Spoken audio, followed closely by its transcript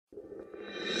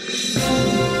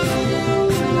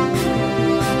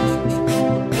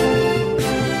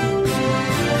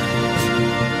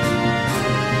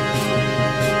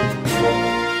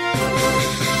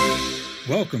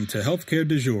Welcome to Healthcare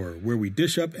du Jour, where we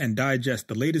dish up and digest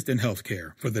the latest in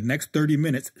healthcare. For the next 30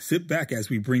 minutes, sit back as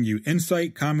we bring you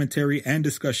insight, commentary, and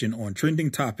discussion on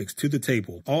trending topics to the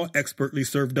table, all expertly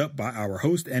served up by our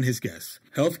host and his guests.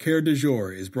 Healthcare du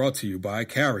Jour is brought to you by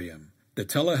Carium, the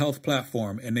telehealth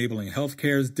platform enabling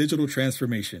healthcare's digital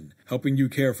transformation, helping you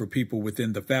care for people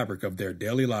within the fabric of their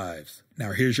daily lives.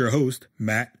 Now here's your host,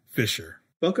 Matt Fisher.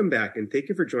 Welcome back, and thank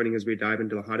you for joining as we dive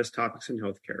into the hottest topics in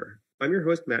healthcare. I'm your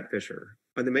host, Matt Fisher.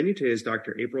 On the menu today is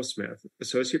Dr. April Smith,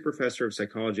 Associate Professor of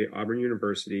Psychology at Auburn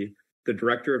University, the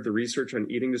Director of the Research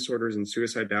on Eating Disorders and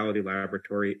Suicidality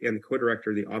Laboratory, and the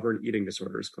Co-Director of the Auburn Eating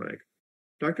Disorders Clinic.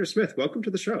 Dr. Smith, welcome to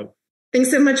the show. Thanks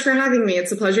so much for having me.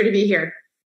 It's a pleasure to be here.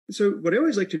 So what I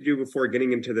always like to do before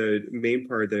getting into the main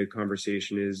part of the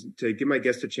conversation is to give my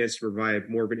guests a chance to provide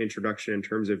more of an introduction in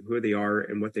terms of who they are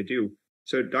and what they do.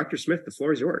 So Dr. Smith, the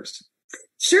floor is yours.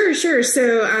 Sure.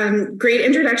 So great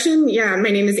introduction. Yeah, my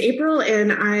name is April,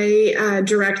 and I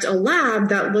direct a lab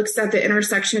that looks at the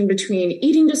intersection between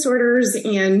eating disorders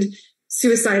and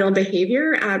suicidal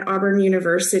behavior at Auburn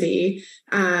University.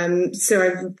 So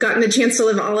I've gotten the chance to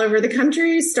live all over the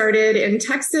country, started in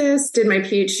Texas, did my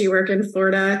PhD work in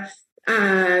Florida,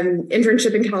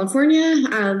 internship in California,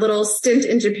 a little stint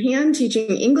in Japan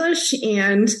teaching English,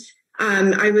 and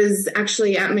I was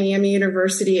actually at Miami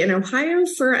University in Ohio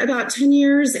for about 10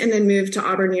 years and then moved to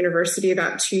Auburn University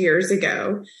about 2 years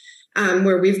ago,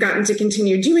 where we've gotten to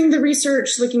continue doing the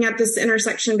research, looking at this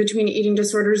intersection between eating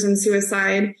disorders and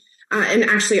suicide, and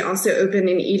actually also open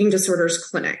an eating disorders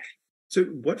clinic. So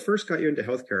what first got you into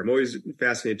healthcare? I'm always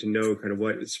fascinated to know kind of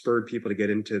what spurred people to get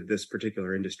into this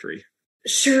particular industry.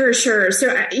 Sure.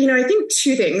 So, I think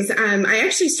two things. I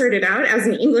actually started out as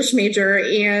an English major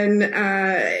in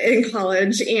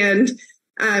college and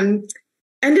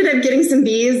ended up getting some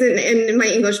B's in my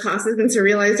English classes, and so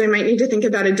realized I might need to think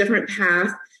about a different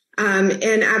path.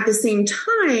 And at the same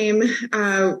time,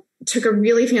 took a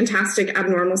really fantastic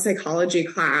abnormal psychology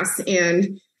class,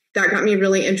 and that got me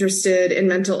really interested in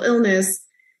mental illness.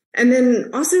 And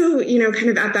then also, kind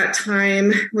of at that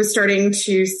time was starting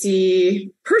to see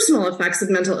personal effects of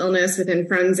mental illness within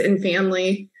friends and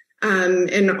family,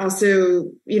 and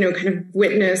also, kind of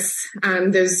witness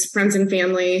those friends and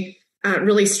family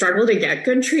really struggle to get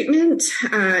good treatment.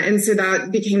 And so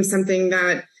that became something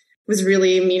that was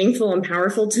really meaningful and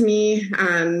powerful to me,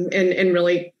 and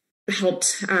really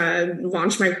helped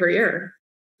launch my career.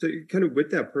 So kind of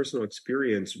with that personal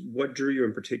experience, what drew you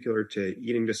in particular to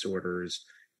eating disorders?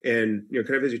 And,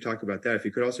 kind of as you talk about that, if you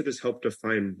could also just help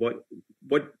define what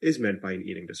is meant by an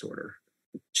eating disorder.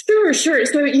 Sure.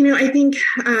 So, I think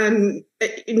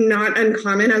not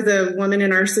uncommon as a woman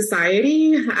in our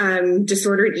society,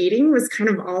 disordered eating was kind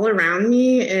of all around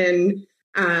me in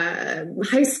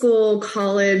high school,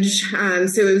 college.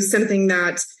 So it was something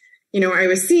that, I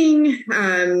was seeing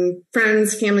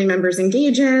friends, family members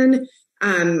engage in.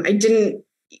 I didn't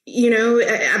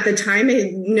at the time, I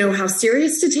didn't know how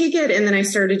serious to take it. And then I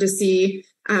started to see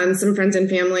some friends and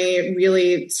family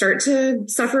really start to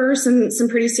suffer some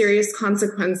pretty serious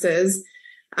consequences.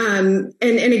 And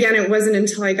again, it wasn't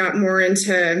until I got more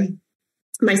into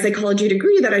my psychology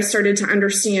degree that I started to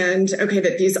understand, okay,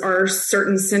 that these are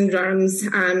certain syndromes,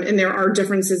 and there are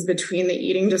differences between the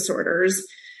eating disorders.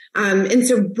 And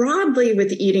so broadly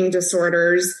with eating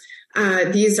disorders,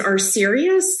 these are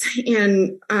serious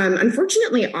and,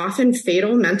 unfortunately, often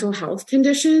fatal mental health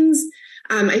conditions.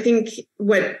 I think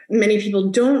what many people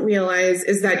don't realize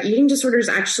is that eating disorders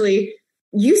actually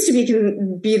used to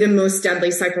can be the most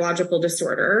deadly psychological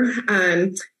disorder.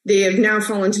 They have now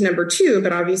fallen to number 2,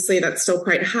 but obviously that's still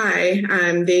quite high.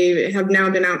 They have now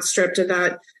been outstripped of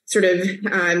that sort of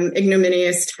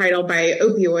ignominious title by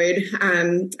opioid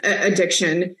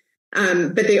addiction.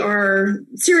 But they are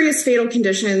serious fatal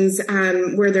conditions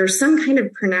where there's some kind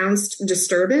of pronounced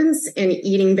disturbance in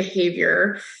eating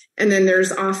behavior. And then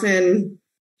there's often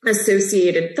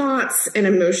associated thoughts and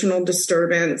emotional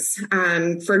disturbance.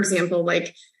 For example,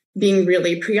 like being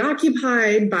really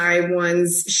preoccupied by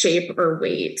one's shape or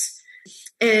weight.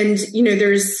 And,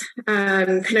 there's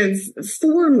kind of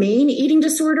 4 main eating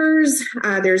disorders.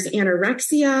 There's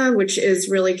anorexia, which is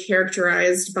really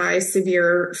characterized by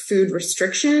severe food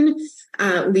restriction,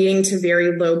 leading to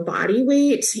very low body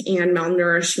weight and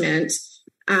malnourishment.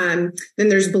 Then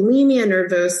there's bulimia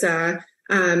nervosa,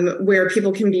 where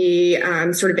people can be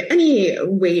sort of any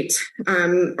weight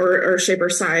or shape or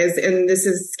size. And this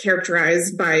is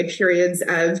characterized by periods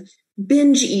of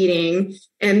binge eating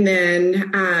and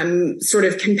then sort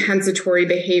of compensatory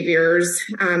behaviors,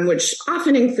 which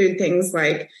often include things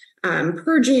like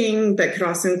purging, but could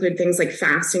also include things like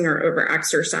fasting or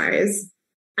overexercise.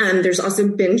 There's also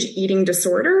binge eating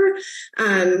disorder,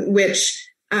 which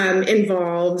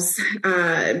involves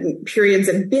periods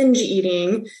of binge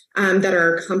eating that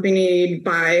are accompanied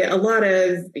by a lot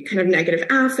of kind of negative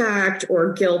affect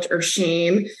or guilt or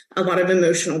shame, a lot of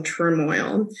emotional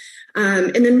turmoil.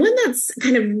 And then one that's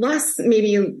kind of less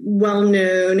maybe well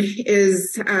known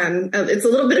is, it's a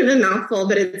little bit of a mouthful,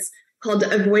 but it's called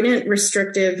avoidant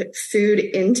restrictive food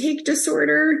intake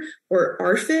disorder, or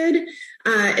ARFID.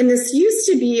 And this used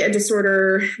to be a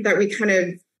disorder that we kind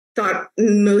of thought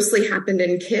mostly happened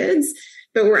in kids,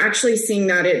 but we're actually seeing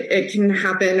that it can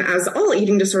happen, as all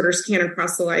eating disorders can,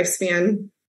 across the lifespan.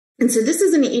 And so this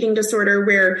is an eating disorder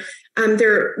where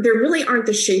there really aren't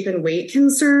the shape and weight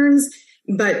concerns,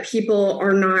 but people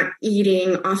are not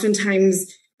eating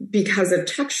oftentimes because of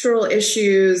textural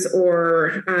issues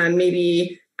or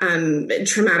maybe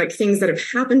traumatic things that have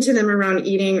happened to them around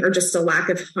eating, or just a lack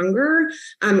of hunger,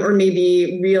 or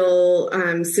maybe real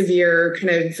severe kind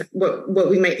of what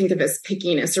we might think of as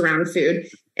pickiness around food.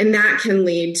 And that can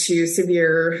lead to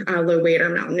severe low weight or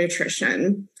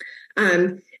malnutrition.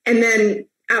 And then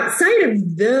outside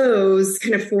of those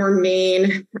kind of four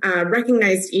main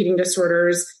recognized eating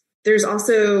disorders, there's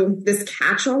also this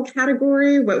catch-all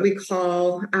category, what we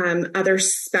call other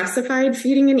specified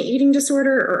feeding and eating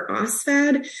disorder, or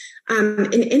OSFED.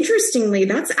 And interestingly,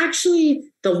 that's actually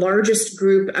the largest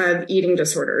group of eating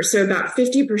disorders. So about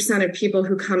 50% of people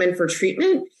who come in for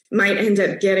treatment might end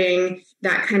up getting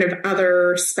that kind of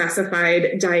other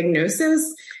specified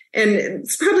diagnosis. And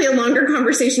it's probably a longer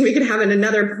conversation we could have at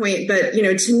another point. But,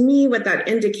 to me, what that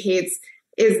indicates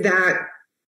is that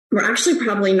we're actually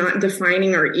probably not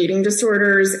defining our eating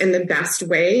disorders in the best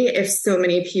way if so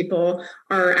many people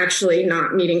are actually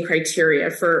not meeting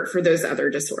criteria for those other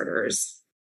disorders.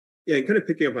 Yeah, and kind of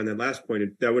picking up on that last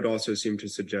point, that would also seem to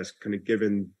suggest, kind of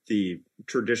given the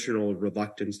traditional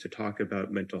reluctance to talk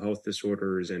about mental health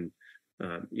disorders and,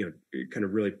 kind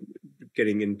of really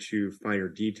getting into finer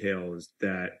details,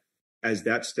 that as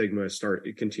that stigma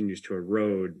continues to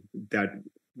erode, that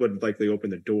would likely open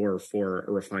the door for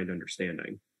a refined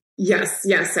understanding. Yes,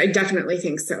 I definitely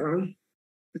think so.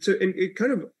 So, and it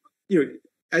kind of,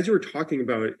 as you were talking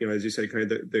about, as you said,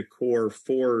 kind of the core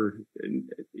four,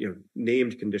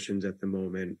 named conditions at the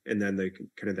moment, and then the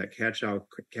kind of that catch-all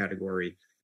category,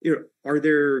 are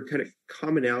there kind of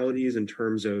commonalities in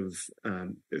terms of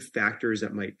factors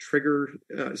that might trigger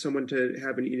someone to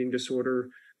have an eating disorder,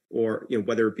 or,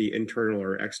 whether it be internal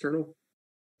or external?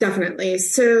 Definitely.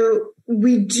 So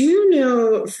we do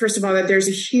know, first of all, that there's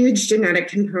a huge genetic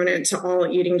component to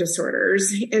all eating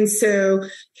disorders. And so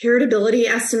heritability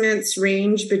estimates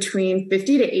range between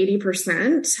 50 to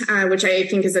 80%, which I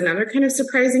think is another kind of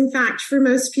surprising fact for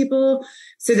most people.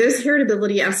 So those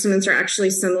heritability estimates are actually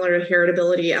similar to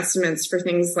heritability estimates for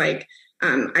things like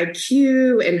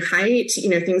IQ and height,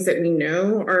 things that we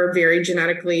know are very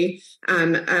genetically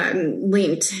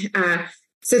linked.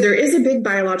 So there is a big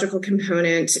biological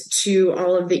component to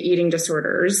all of the eating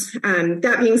disorders.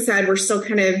 That being said, we're still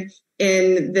kind of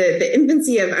in the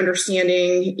infancy of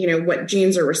understanding, what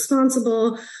genes are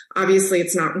responsible. Obviously,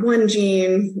 it's not one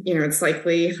gene, it's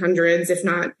likely hundreds, if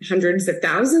not hundreds of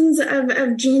thousands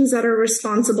of genes that are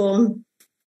responsible.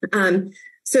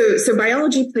 So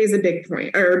biology plays a big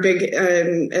point, or a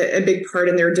big part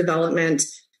in their development.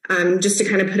 Just to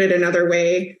kind of put it another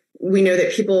way, we know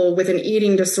that people with an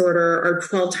eating disorder are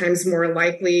 12 times more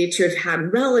likely to have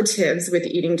had relatives with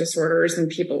eating disorders than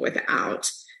people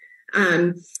without.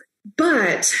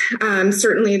 But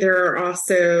certainly there are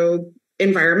also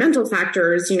environmental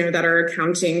factors, that are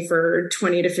accounting for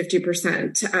 20 to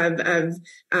 50%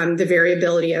 of the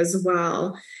variability as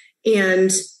well.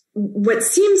 And what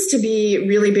seems to be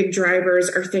really big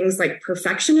drivers are things like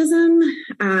perfectionism,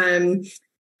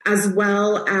 as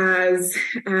well as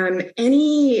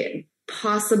any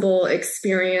possible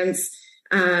experience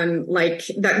like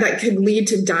that could lead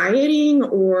to dieting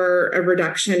or a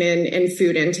reduction in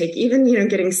food intake. Even,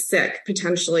 getting sick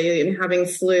potentially and having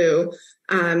flu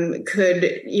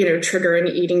could, trigger an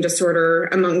eating disorder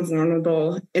among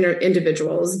vulnerable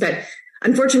individuals. But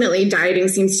unfortunately, dieting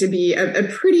seems to be a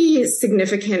pretty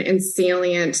significant and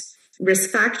salient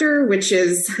risk factor, which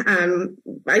is,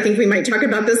 I think we might talk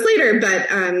about this later,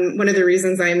 but one of the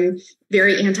reasons I'm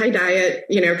very anti-diet,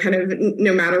 kind of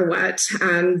no matter what,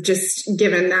 just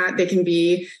given that they can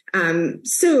be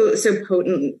so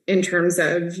potent in terms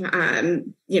of,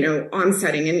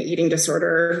 onsetting an eating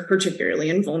disorder,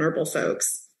 particularly in vulnerable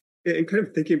folks. And kind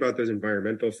of thinking about those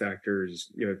environmental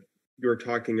factors, you're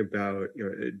talking about,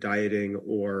 dieting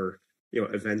or,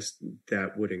 events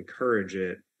that would encourage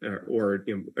it, or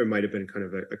it might have been kind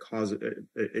of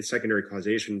a secondary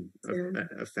causation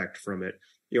effect from it.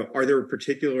 are there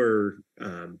particular,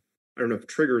 I don't know if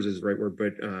triggers is the right word,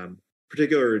 but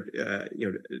particular,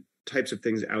 types of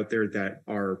things out there that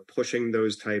are pushing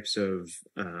those types of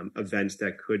events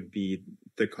that could be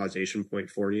the causation point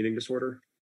for an eating disorder?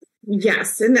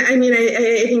 Yes. And I mean,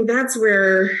 I think that's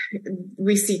where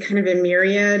we see kind of a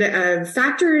myriad of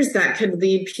factors that could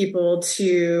lead people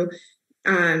to,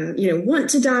 want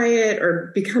to diet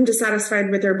or become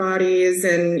dissatisfied with their bodies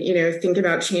and, think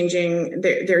about changing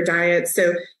their diet.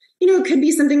 So, it could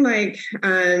be something like,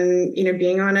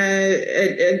 being on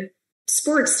a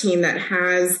sports team that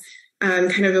has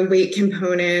kind of a weight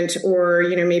component, or,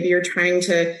 maybe you're trying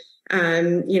to,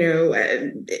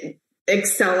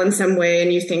 excel in some way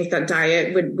and you think that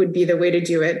diet would be the way to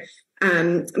do it.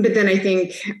 But then I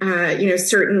think,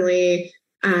 certainly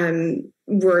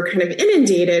we're kind of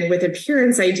inundated with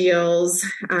appearance ideals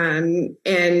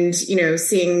and,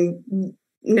 seeing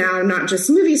now not just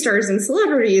movie stars and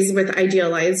celebrities with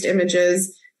idealized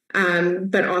images,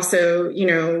 but also,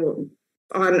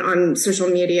 on social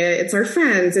media, it's our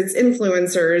friends, it's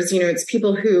influencers, it's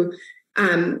people who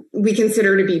we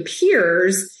consider to be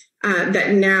peers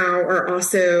that now are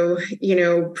also,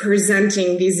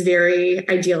 presenting these very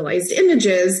idealized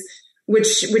images,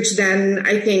 which then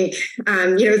I think,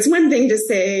 it's one thing to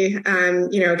say,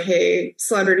 okay,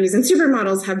 celebrities and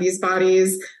supermodels have these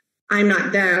bodies, I'm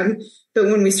not them. But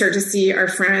when we start to see our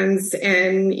friends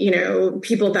and,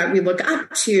 people that we look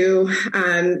up to,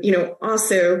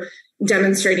 also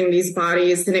demonstrating these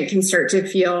bodies, then it can start to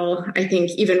feel, I think,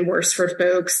 even worse for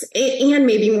folks, and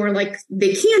maybe more like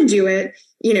they can do it,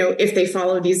 if they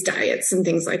follow these diets and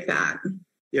things like that.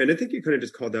 Yeah. And I think you kind of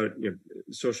just called out,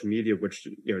 social media, which,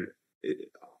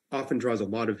 it often draws a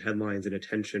lot of headlines and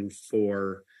attention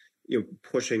for,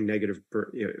 pushing negative,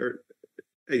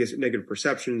 negative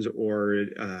perceptions, or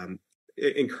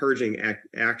encouraging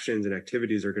actions and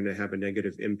activities are going to have a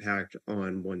negative impact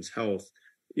on one's health.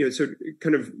 So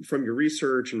kind of from your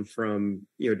research and from,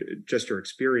 just your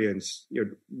experience,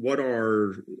 what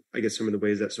are, I guess, some of the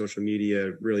ways that social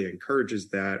media really encourages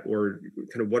that, or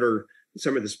kind of what are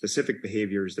some of the specific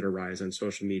behaviors that arise on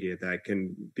social media that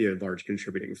can be a large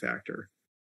contributing factor?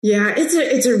 Yeah,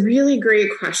 it's a really great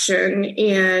question.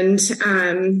 And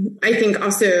I think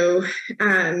also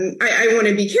I want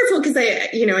to be careful because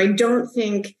I don't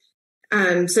think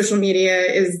social media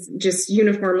is just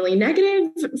uniformly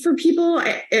negative for people.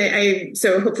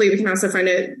 So hopefully we can also find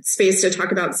a space to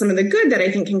talk about some of the good that I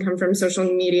think can come from social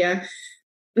media.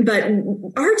 But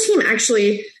our team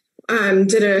actually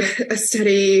did a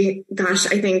study,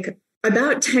 I think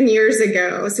about 10 years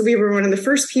ago. So we were one of the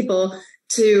first people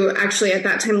to actually at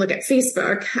that time look at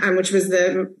Facebook, which was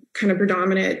the kind of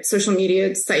predominant social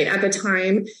media site at the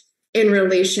time in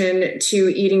relation to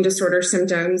eating disorder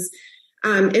symptoms.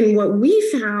 And what we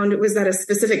found was that a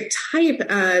specific type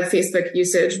of Facebook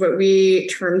usage, what we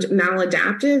termed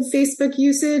maladaptive Facebook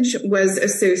usage, was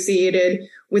associated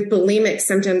with bulimic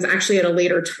symptoms actually at a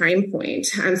later time point.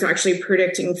 So actually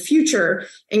predicting future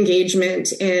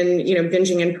engagement in,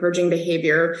 binging and purging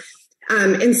behavior.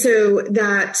 And so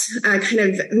that kind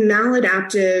of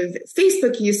maladaptive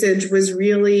Facebook usage was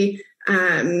really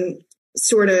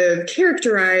sort of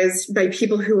characterized by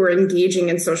people who were engaging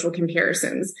in social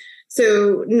comparisons.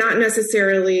 So not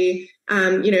necessarily,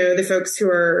 the folks who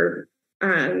are,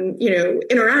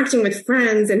 interacting with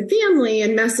friends and family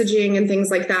and messaging and things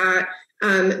like that,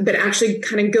 but actually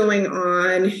kind of going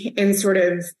on and sort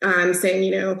of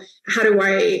saying, how do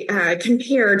I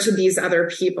compare to these other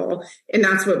people? And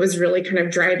that's what was really kind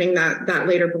of driving that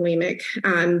later bulimic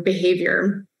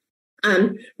behavior.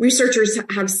 Researchers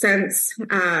have since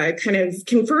kind of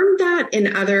confirmed that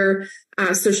in other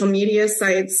social media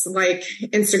sites like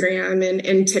Instagram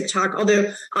and TikTok.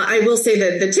 Although I will say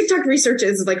that the TikTok research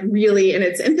is like really in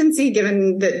its infancy,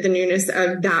 given the newness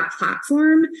of that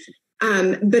platform.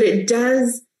 But it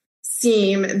does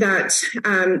seem that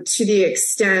to the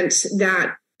extent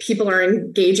that people are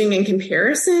engaging in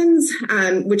comparisons,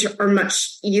 which are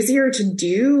much easier to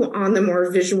do on the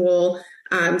more visual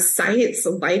sites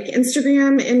like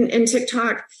Instagram and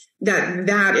TikTok,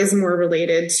 that is more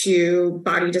related to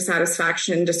body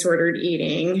dissatisfaction, disordered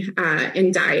eating,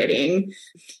 and dieting.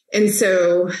 And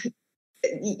so,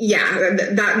 yeah,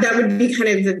 that would be kind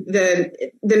of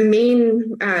the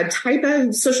main type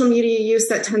of social media use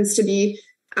that tends to be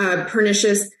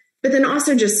pernicious. But then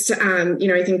also just,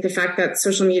 I think the fact that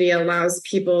social media allows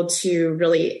people to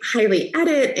really highly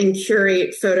edit and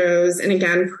curate photos and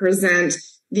again, present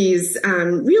these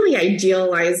really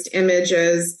idealized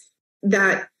images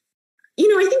that,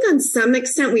 I think on some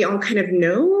extent we all kind of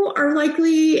know are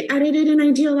likely edited and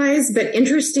idealized. But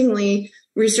interestingly,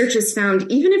 research has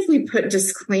found, even if we put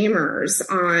disclaimers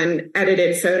on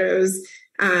edited photos,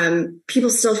 people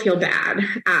still feel bad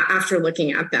after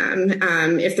looking at them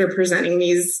if they're presenting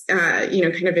these,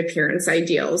 kind of appearance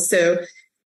ideals. So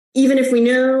even if we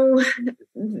know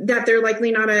that they're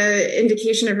likely not an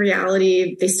indication of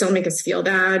reality, they still make us feel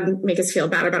bad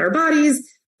about our bodies,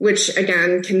 which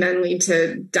again can then lead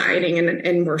to dieting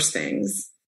and worse things.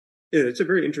 Yeah, it's a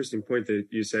very interesting point that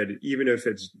you said, even if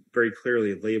it's very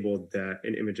clearly labeled that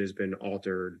an image has been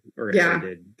altered or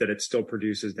edited, that it still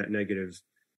produces that negative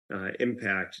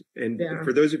impact. And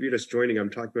for those of you just joining, I'm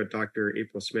talking about Dr.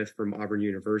 April Smith from Auburn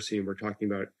University, and we're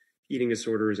talking about eating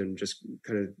disorders and just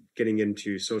kind of getting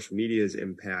into social media's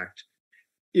impact.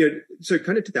 So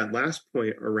kind of to that last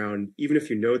point around, even if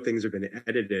you know things have been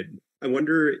edited, I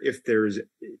wonder if there's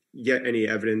yet any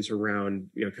evidence around,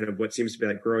 kind of what seems to be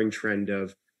that growing trend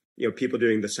of, people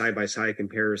doing the side-by-side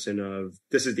comparison of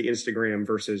this is the Instagram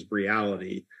versus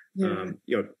reality.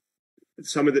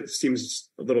 Some of it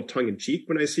seems a little tongue-in-cheek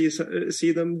when I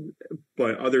see them,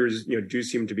 but others, do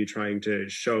seem to be trying to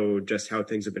show just how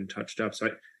things have been touched up. So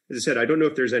as I said, I don't know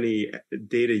if there's any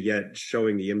data yet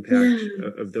showing the impact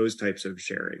of those types of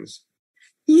sharings.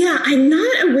 Yeah, I'm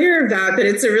not aware of that, but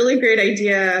it's a really great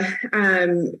idea,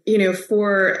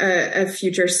 for a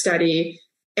future study.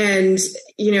 And,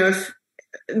 if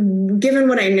given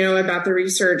what I know about the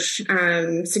research,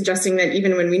 suggesting that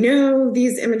even when we know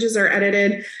these images are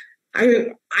edited,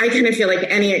 I kind of feel like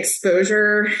any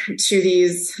exposure to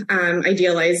these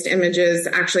idealized images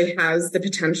actually has the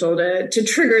potential to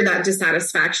trigger that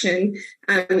dissatisfaction,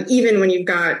 even when you've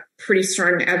got pretty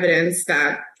strong evidence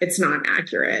that it's not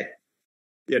accurate.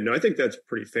 Yeah, no, I think that's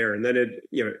pretty fair. And then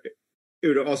it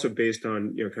would also based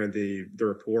on, kind of the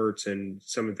reports and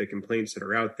some of the complaints that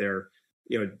are out there,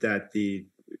 that the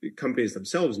companies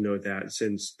themselves know that,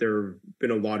 since there have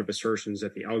been a lot of assertions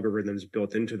that the algorithms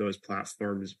built into those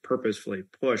platforms purposefully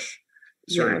push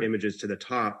certain images to the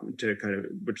top to kind of,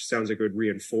 which sounds like it would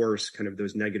reinforce kind of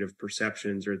those negative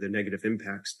perceptions or the negative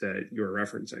impacts that you're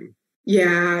referencing.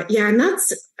 Yeah. And that's,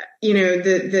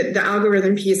 the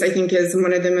algorithm piece, I think, is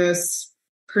one of the most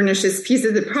pernicious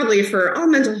pieces that probably for all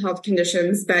mental health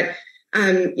conditions, but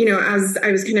as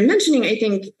I was kind of mentioning, I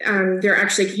think there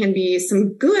actually can be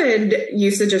some good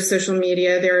usage of social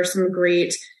media. There are some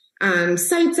great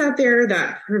sites out there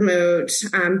that promote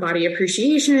body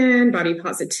appreciation, body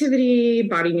positivity,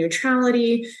 body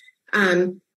neutrality.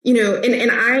 And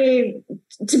I,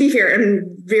 to be fair,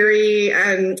 I'm very,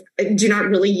 do not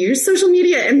really use social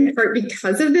media in part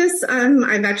because of this.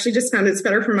 I've actually just found it's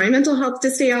better for my mental health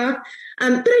to stay off.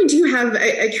 But I do have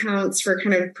accounts for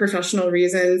kind of professional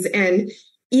reasons. And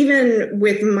even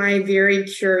with my very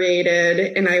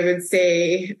curated, and I would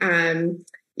say,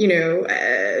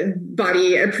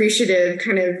 body appreciative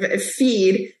kind of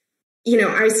feed,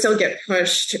 I still get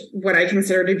pushed what I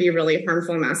consider to be really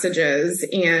harmful messages.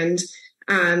 And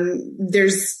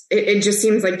it just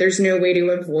seems like there's no way to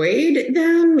avoid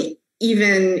them,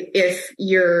 even if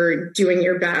you're doing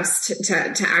your best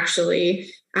to actually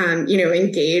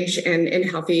engage in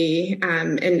healthy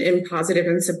and positive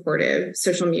and supportive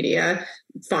social media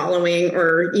following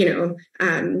or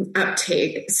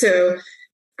uptake. So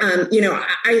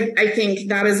I think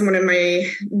that is one of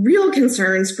my real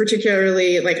concerns,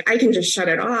 particularly like I can just shut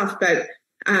it off, but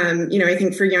I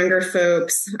think for younger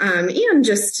folks and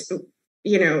just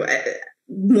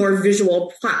more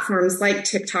visual platforms like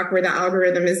TikTok, where the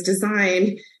algorithm is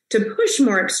designed to push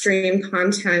more extreme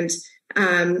content,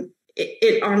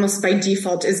 it almost by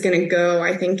default is going to go,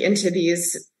 I think, into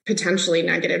these potentially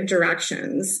negative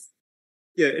directions.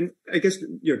 Yeah. And I guess,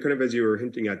 kind of as you were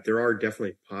hinting at, there are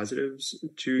definitely positives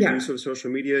to use of social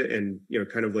media. And,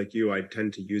 kind of like you, I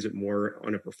tend to use it more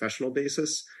on a professional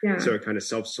basis. Yeah. So it kind of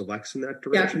self-selects in that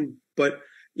direction. Yeah. But,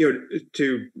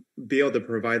 to be able to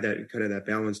provide that kind of that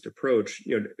balanced approach,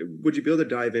 would you be able to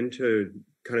dive into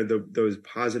kind of those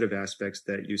positive aspects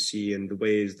that you see and the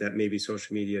ways that maybe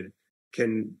social media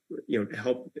can,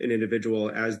 help an individual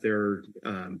as they're,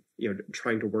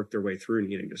 trying to work their way through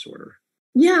an eating disorder?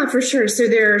 Yeah, for sure. So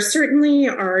there certainly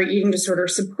are eating disorder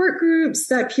support groups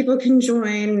that people can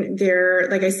join. There,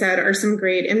 like I said, are some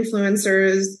great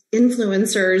influencers.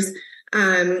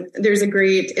 There's a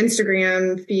great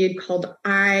Instagram feed called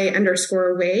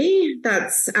I_way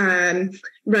that's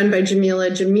run by Jamila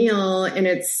Jamil, and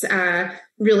it's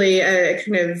really a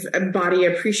kind of a body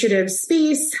appreciative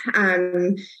space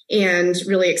and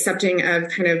really accepting of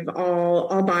kind of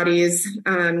all bodies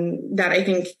that I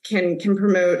think can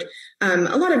promote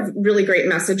a lot of really great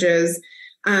messages.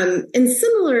 And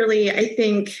similarly, I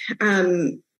think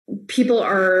people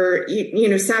are,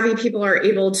 savvy people are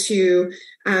able to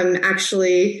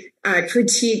actually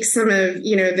critique some of,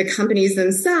 the companies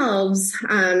themselves,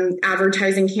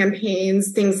 advertising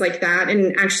campaigns, things like that,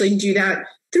 and actually do that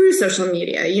through social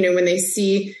media. When they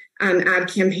see ad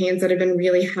campaigns that have been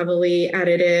really heavily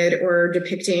edited or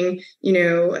depicting,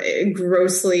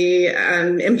 grossly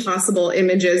impossible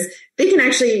images, they can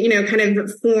actually, kind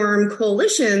of form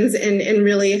coalitions and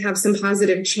really have some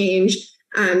positive change,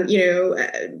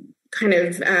 kind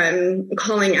of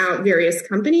calling out various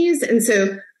companies. And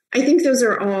so I think those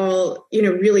are all,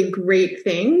 really great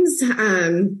things.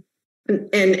 And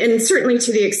certainly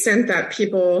to the extent that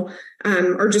people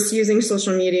are just using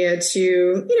social media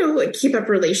to, keep up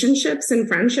relationships and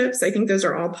friendships, I think those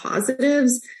are all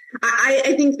positives.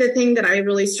 I think the thing that I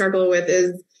really struggle with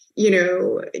is,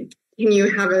 can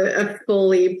you have a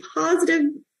fully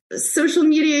positive social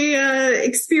media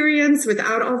experience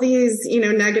without all these,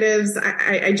 negatives?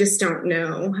 I just don't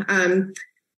know.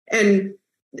 And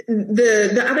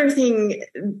the other thing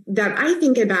that I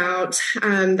think about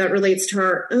that relates to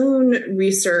our own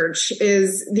research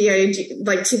is the idea,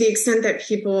 like to the extent that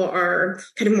people are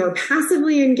kind of more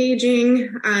passively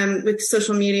engaging with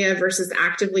social media versus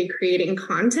actively creating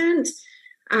content.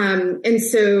 And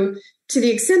so to the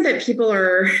extent that people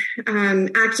are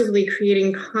actively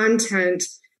creating content,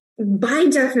 by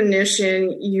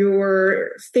definition,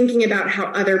 you're thinking about how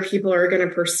other people are going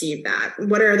to perceive that.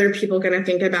 What are other people going to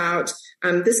think about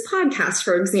this podcast,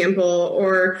 for example,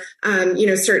 or,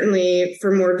 certainly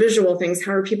for more visual things,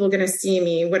 how are people going to see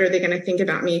me? What are they going to think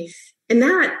about me? And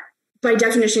that, by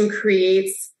definition,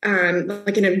 creates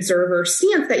like an observer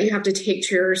stance that you have to take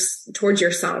towards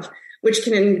yourself, which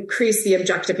can increase the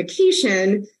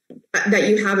objectification that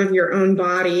you have of your own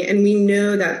body. And we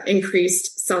know that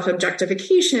increased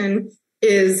self-objectification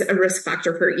is a risk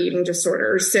factor for eating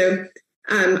disorders. So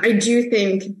I do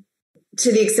think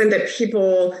to the extent that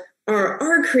people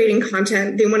are creating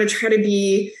content, they want to try to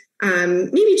be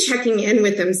maybe checking in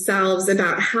with themselves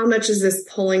about how much is this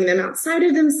pulling them outside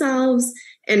of themselves,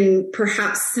 and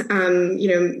perhaps,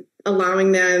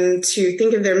 allowing them to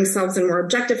think of themselves in more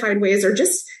objectified ways, or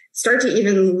just start to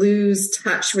even lose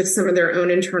touch with some of their own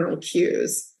internal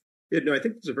cues. Yeah, no, I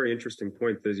think it's a very interesting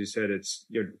point. As you said, it's,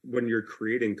 when you're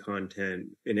creating content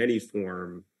in any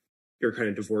form, you're kind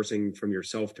of divorcing from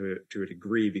yourself to a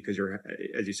degree, because you're,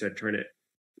 as you said, trying to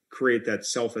create that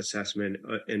self-assessment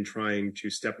and trying to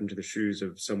step into the shoes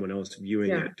of someone else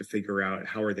viewing it to figure out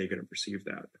how are they going to perceive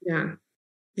that. Yeah.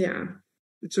 Yeah.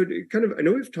 So kind of, I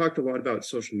know we've talked a lot about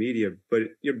social media, but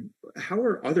how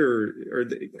are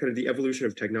the evolution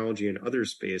of technology in other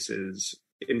spaces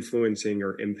influencing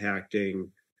or impacting,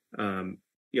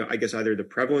 I guess either the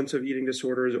prevalence of eating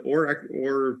disorders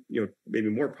or maybe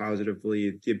more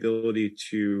positively, the ability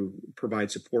to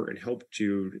provide support and help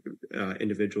to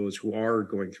individuals who are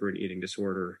going through an eating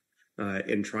disorder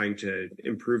and trying to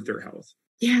improve their health?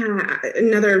 Yeah,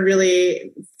 another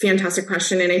really fantastic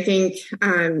question. And I think,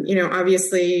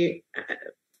 obviously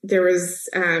there was,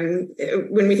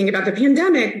 when we think about the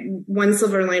pandemic, one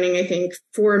silver lining, I think,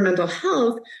 for mental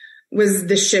health was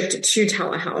the shift to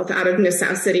telehealth out of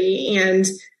necessity, and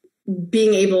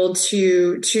being able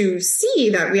to see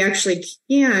that we actually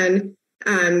can,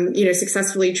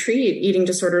 successfully treat eating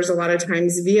disorders a lot of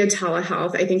times via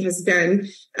telehealth, I think has been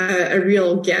a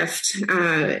real gift.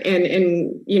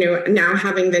 And now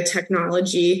having the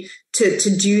technology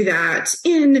to do that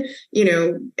in,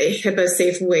 HIPAA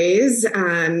safe ways,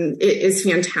 is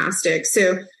fantastic.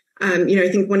 So, I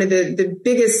think one of the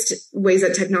biggest ways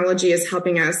that technology is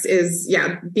helping us is,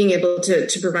 being able to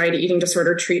provide eating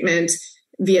disorder treatment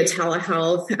via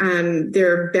telehealth.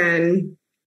 There have been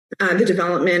the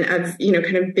development of,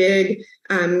 kind of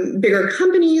bigger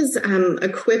companies.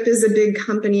 Equip is a big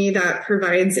company that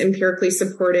provides empirically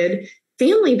supported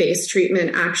family-based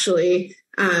treatment, actually,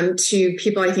 to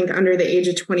people, I think, under the age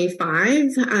of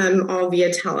 25, all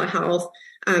via telehealth.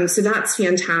 So that's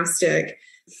fantastic.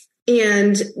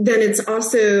 And then it's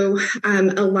also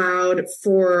allowed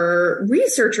for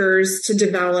researchers to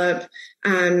develop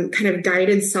kind of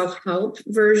guided self-help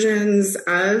versions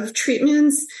of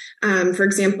treatments. For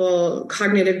example,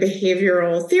 cognitive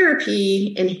behavioral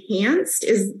therapy enhanced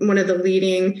is one of the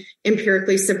leading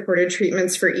empirically supported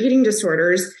treatments for eating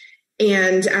disorders.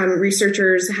 And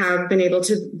researchers have been able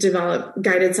to develop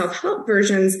guided self-help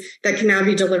versions that can now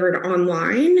be delivered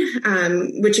online,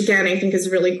 which again, I think is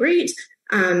really great.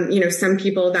 Some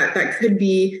people that could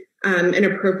be an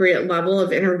appropriate level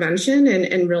of intervention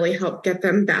and really help get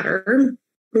them better.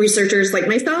 Researchers like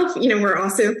myself, we're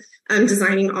also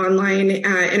designing online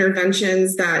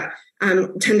interventions that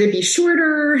tend to be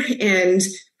shorter and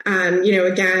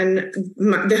Again,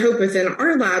 the hope within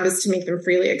our lab is to make them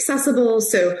freely accessible.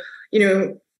 So,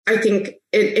 I think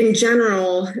in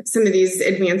general, some of these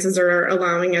advances are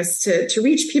allowing us to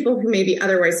reach people who maybe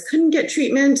otherwise couldn't get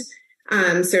treatment.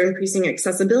 So increasing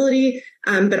accessibility,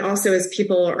 but also as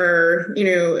people are,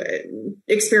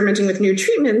 experimenting with new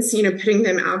treatments, putting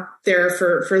them out there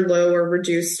for low or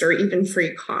reduced or even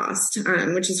free cost,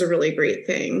 which is a really great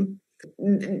thing.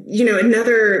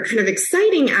 Another kind of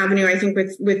exciting avenue, I think,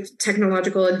 with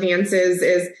technological advances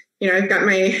is, I've got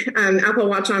my Apple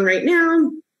Watch on right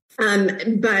now.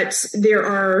 But there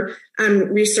are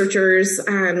researchers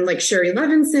like Sherry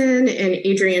Levinson and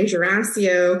Adrienne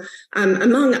Gerasio,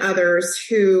 among others,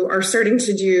 who are starting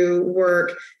to do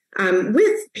work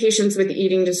with patients with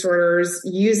eating disorders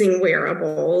using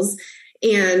wearables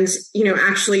and,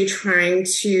 actually trying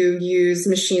to use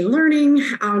machine learning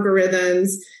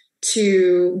algorithms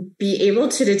to be able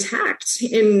to detect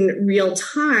in real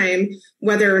time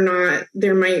whether or not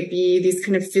there might be these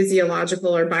kind of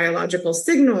physiological or biological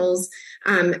signals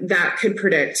that could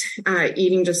predict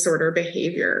eating disorder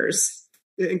behaviors.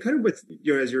 And kind of with,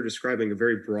 as you're describing, a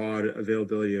very broad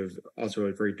availability of also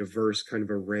a very diverse kind of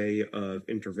array of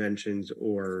interventions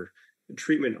or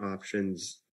treatment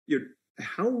options,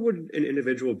 how would an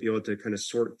individual be able to kind of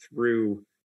sort through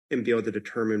and be able to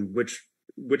determine which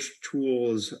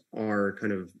tools are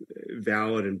kind of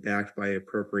valid and backed by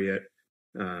appropriate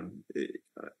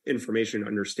information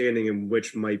understanding, and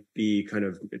which might be kind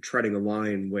of treading a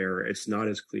line where it's not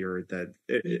as clear that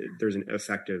there's an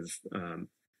effective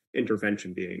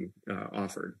intervention being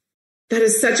offered? That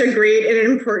is such a great and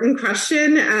important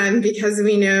question, because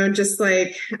we know, just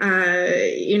like,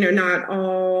 not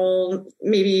all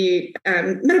maybe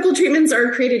medical treatments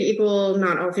are created equal,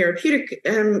 not all therapeutic,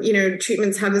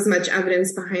 treatments have as much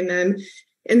evidence behind them.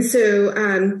 And so,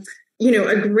 a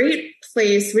great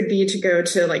place would be to go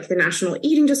to like the National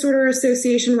Eating Disorder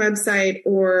Association website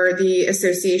or the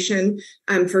Association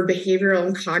for Behavioral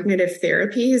and Cognitive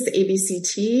Therapies,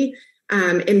 ABCT.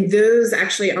 And those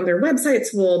actually on their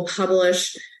websites will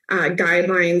publish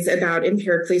guidelines about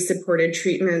empirically supported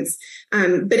treatments.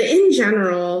 But in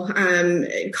general,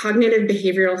 cognitive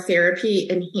behavioral therapy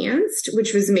enhanced,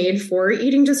 which was made for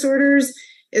eating disorders,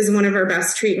 is one of our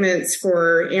best treatments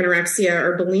for anorexia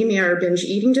or bulimia or binge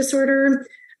eating disorder.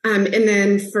 And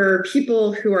then for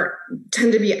people who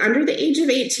tend to be under the age of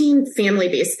 18,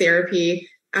 family-based therapy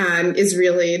is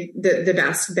really the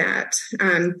best bet.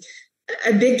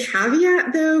 A big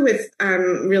caveat, though, with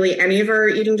really any of our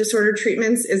eating disorder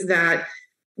treatments is that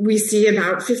we see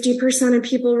about 50% of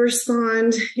people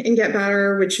respond and get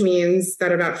better, which means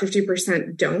that about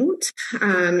 50% don't.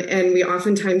 And we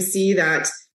oftentimes see that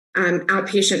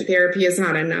outpatient therapy is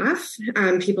not enough.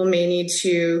 People may need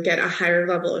to get a higher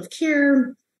level of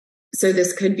care. So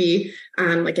this could be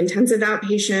like intensive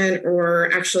outpatient or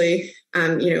actually,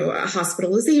 a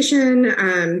hospitalization.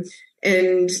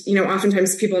 And,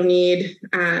 oftentimes people need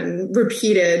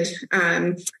repeated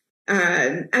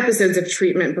episodes of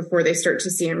treatment before they start to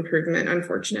see improvement,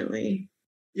 unfortunately.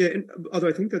 Yeah, and although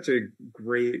I think that's a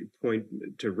great point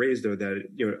to raise, though,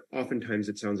 that, oftentimes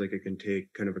it sounds like it can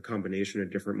take kind of a combination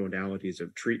of different modalities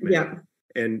of treatment. Yeah.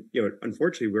 And,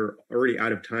 unfortunately, we're already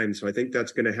out of time. So I think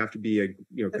that's going to have to be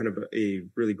kind of a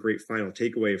really great final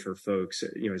takeaway for folks,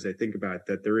 as they think about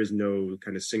that there is no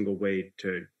kind of single way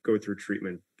to go through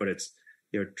treatment, but it's,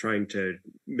 trying to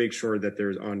make sure that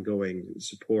there's ongoing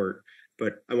support.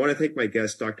 But I want to thank my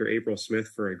guest, Dr. April Smith,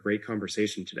 for a great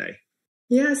conversation today.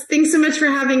 Yes, thanks so much for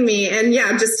having me. And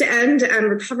yeah, just to end,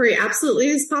 recovery absolutely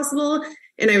is possible.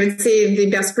 And I would say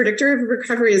the best predictor of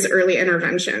recovery is early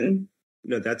intervention.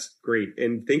 No, that's great.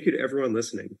 And thank you to everyone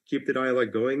listening. Keep the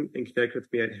dialogue going and connect with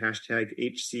me at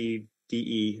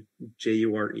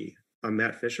 #HCDEJURE. I'm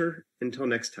Matt Fisher. Until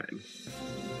next time.